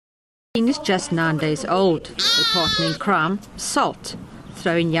King is just 9 days old. Their partner in crime, Salt.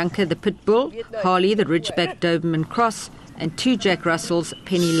 Throw in Yanker the Pit Bull, Harley the Ridgeback Doberman Cross, and 2 Jack Russells,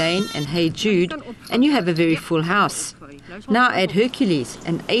 Penny Lane and Hey Jude, and you have a very full house. Now add Hercules,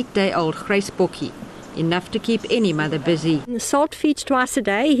 an 8-day-old Grysbokkie. Enough to keep any mother busy. Salt feeds twice a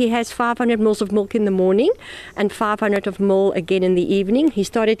day. He has 500 mils of milk in the morning and 500 of milk again in the evening. He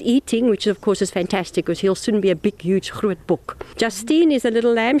started eating, which of course is fantastic because he'll soon be a big, huge groot book. Justine is a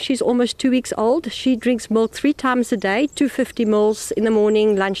little lamb. She's almost 2 weeks old. She drinks milk 3 times a day, 250 mils in the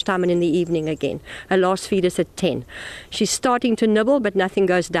morning, lunchtime and in the evening again. Her last feed is at 10. She's starting to nibble, but nothing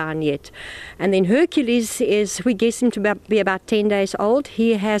goes down yet. And then Hercules is, we guess him to be about 10 days old.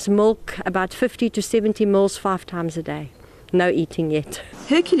 He has milk about 50 to 70 mils 5 times a day. No eating yet.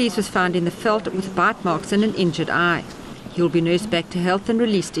 Hercules was found in the veld with bite marks and an injured eye. He'll be nursed back to health and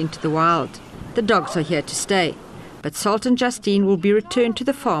released into the wild. The dogs are here to stay, but Salt and Justine will be returned to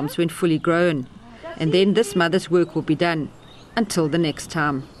the farms when fully grown. And then this mother's work will be done. Until the next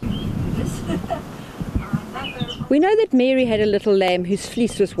time. We know that Mary had a little lamb whose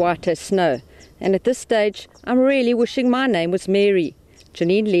fleece was white as snow. And at this stage, I'm really wishing my name was Mary.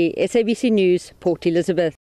 Janine Lee, SABC News, Port Elizabeth.